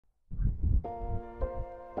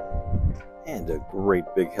And a great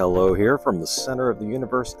big hello here from the center of the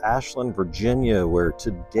universe, Ashland, Virginia, where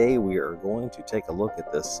today we are going to take a look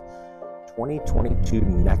at this 2022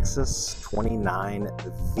 NeXus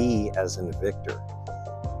 29V as in Victor.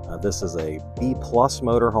 This is a B+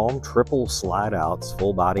 motorhome, triple slide outs,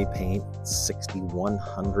 full body paint,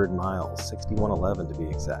 6,100 miles, 6,111 to be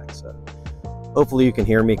exact. So hopefully you can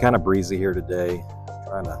hear me. Kind of breezy here today.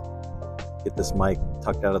 Trying to get this mic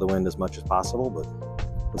tucked out of the wind as much as possible, but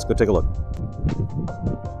let's go take a look.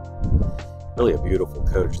 Really a beautiful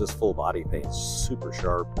coach. This full body paint is super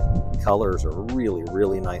sharp. Colors are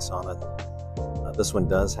really nice on it. This one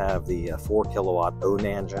does have the 4 kilowatt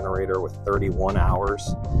Onan generator with 31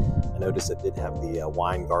 hours. I noticed it did have the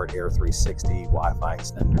Winegard Air 360 Wi-Fi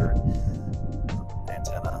extender and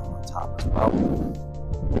antenna on top as well.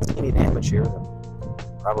 Any damage here?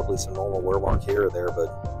 Probably some normal wear mark here or there,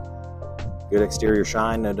 but good exterior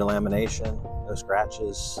shine, no delamination, no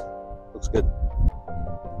scratches. Looks good.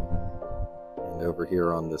 And over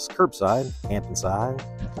here on this curbside, camping side,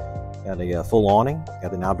 got a full awning,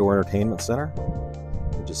 got an outdoor entertainment center.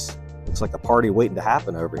 It just looks like a party waiting to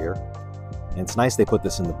happen over here. And it's nice they put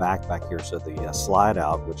this in the back here so the slide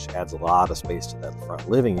out, which adds a lot of space to that front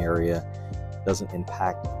living area, doesn't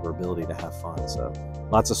impact your ability to have fun. So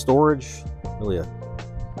lots of storage, really a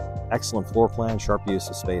excellent floor plan, sharp use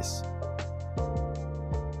of space.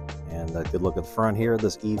 And a good look at the front here,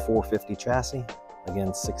 this E450 chassis,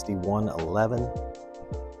 again 6111.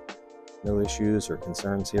 No issues or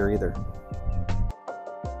concerns here either.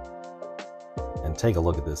 And take a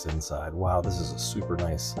look at this inside. Wow, this is a super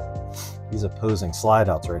nice. These opposing slide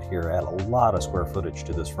outs right here add a lot of square footage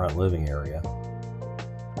to this front living area.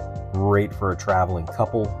 Great for a traveling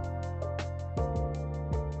couple.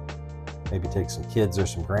 Maybe take some kids or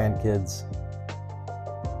some grandkids.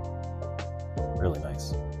 Really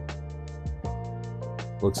nice.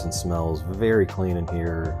 Looks and smells very clean in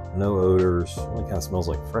here. No odors. Really kind of smells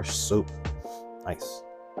like fresh soap. Nice.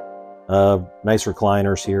 Nice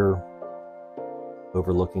recliners here,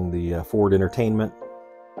 overlooking the Ford Entertainment.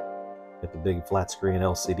 Get the big flat screen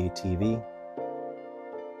LCD TV.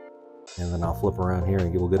 And then I'll flip around here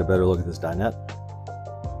and we'll get a better look at this dinette.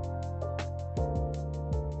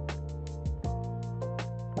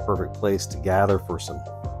 Perfect place to gather for some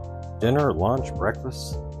dinner, lunch,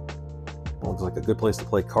 breakfast. Looks like a good place to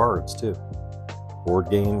play cards too. Board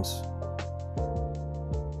games.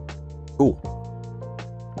 Cool.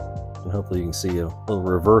 And hopefully you can see a little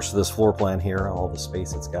reverse of this floor plan here, all the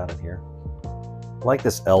space it's got in here. I like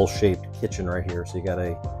this L-shaped kitchen right here. So you got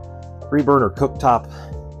a 3-burner cooktop.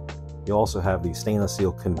 You also have the stainless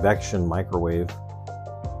steel convection microwave.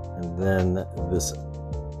 And then this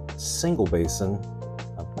single basin.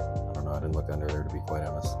 I don't know, I didn't look under there to be quite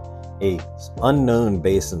honest. A unknown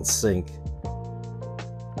basin sink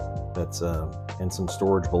that's and some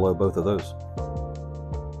storage below both of those.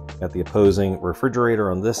 Got the opposing refrigerator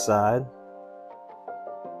on this side,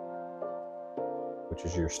 which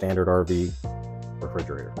is your standard RV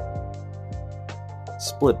refrigerator.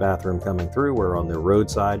 Split bathroom coming through, where on the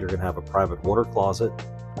roadside you're going to have a private water closet,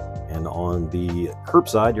 and on the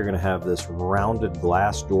curbside you're going to have this rounded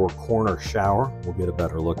glass door corner shower. We'll get a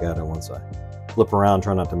better look at it once I flip around,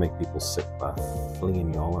 try not to make people sick by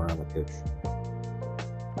flinging you all around the coach.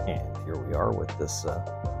 And here we are with this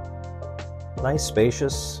nice,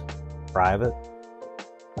 spacious, private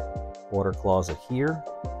water closet here.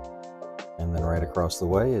 And then right across the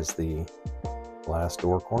way is the glass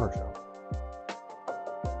door corner shower.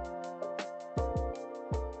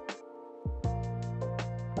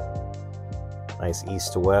 Nice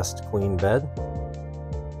east to west queen bed.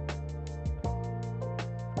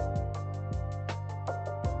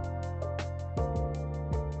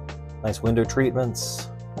 Nice window treatments.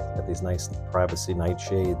 Got these nice privacy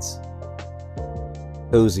nightshades.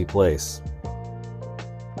 Cozy place.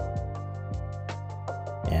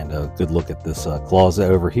 And a good look at this closet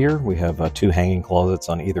over here. We have 2 hanging closets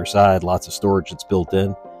on either side. Lots of storage that's built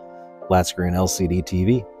in. Flat screen LCD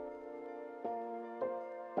TV.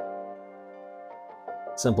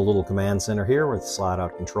 Simple little command center here with slide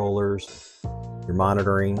out controllers. Your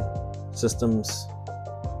monitoring systems.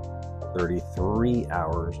 33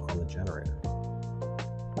 hours on the generator.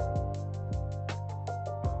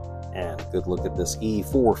 And a good look at this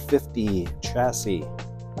E450 chassis.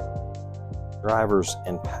 Drivers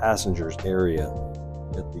and passengers area.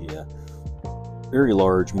 At the very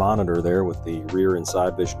large monitor there with the rear and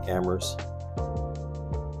side vision cameras.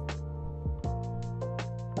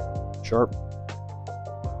 Sharp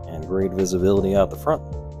and great visibility out the front.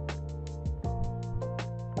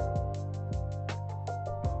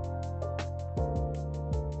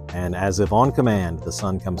 And as if on command, the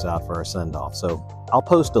sun comes out for our send-off. So I'll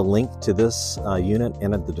post a link to this unit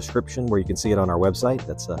in the description where you can see it on our website.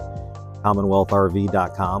 That's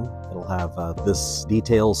commonwealthrv.com. It'll have this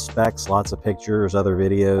details, specs, lots of pictures, other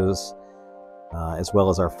videos, as well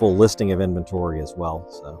as our full listing of inventory as well.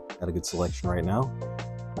 So got a good selection right now.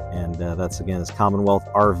 And that's, again, is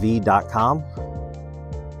commonwealthrv.com.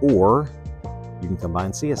 Or you can come by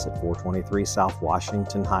and see us at 423 South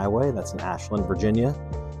Washington Highway. That's in Ashland, Virginia.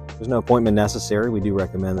 There's no appointment necessary. We do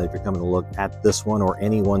recommend that if you're coming to look at this one or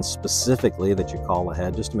any one specifically, that you call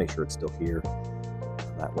ahead just to make sure it's still here.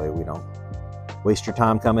 That way we don't waste your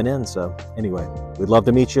time coming in. So anyway, we'd love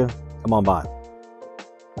to meet you. Come on by.